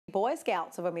Boy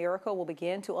Scouts of America will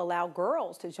begin to allow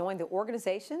girls to join the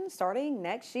organization starting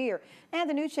next year. And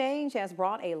the new change has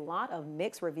brought a lot of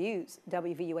mixed reviews.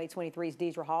 WVUA 23's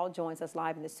Deidre Hall joins us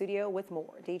live in the studio with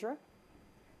more. Deidre?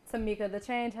 Tamika, the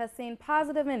change has seen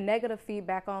positive and negative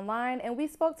feedback online, and we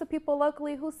spoke to people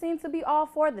locally who seem to be all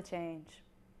for the change.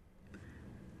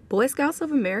 Boy Scouts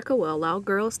of America will allow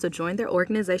girls to join their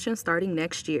organization starting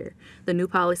next year. The new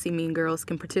policy means girls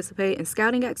can participate in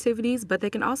scouting activities, but they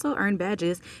can also earn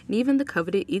badges and even the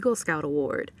coveted Eagle Scout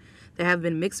Award. There have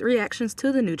been mixed reactions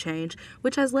to the new change,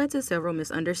 which has led to several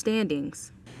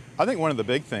misunderstandings. I think one of the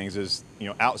big things is,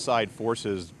 outside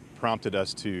forces prompted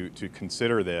us to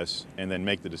consider this and then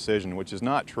make the decision, which is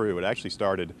not true. It actually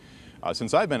started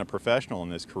since I've been a professional in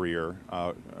this career,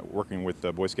 working with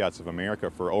the Boy Scouts of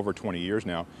America for over 20 years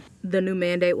now. The new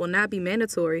mandate will not be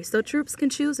mandatory, so troops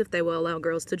can choose if they will allow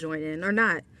girls to join in or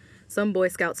not. Some Boy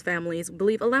Scouts families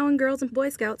believe allowing girls and Boy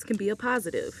Scouts can be a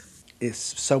positive. It's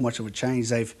so much of a change.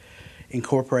 They've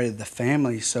incorporated the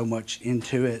family so much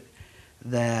into it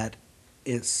that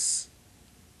it's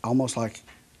almost like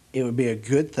it would be a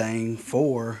good thing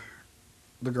for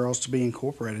the girls to be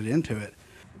incorporated into it.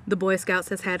 The Boy Scouts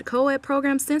has had co-ed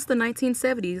programs since the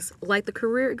 1970s, like the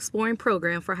Career Exploring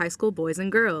Program for high school boys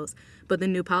and girls, but the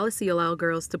new policy allows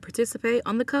girls to participate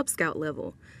on the Cub Scout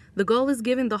level. The goal is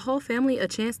giving the whole family a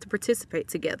chance to participate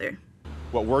together.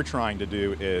 What we're trying to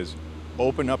do is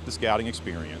open up the scouting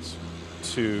experience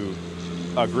to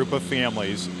a group of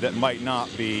families that might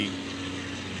be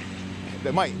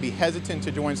hesitant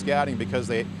to join scouting because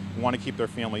they want to keep their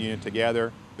family unit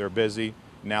together. They're busy.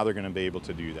 Now they're going to be able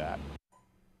to do that.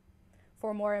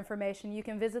 For more information, you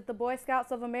can visit the Boy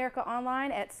Scouts of America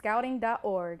online at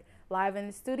scouting.org. Live in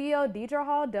the studio, Deidre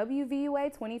Hall,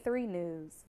 WVUA 23 News.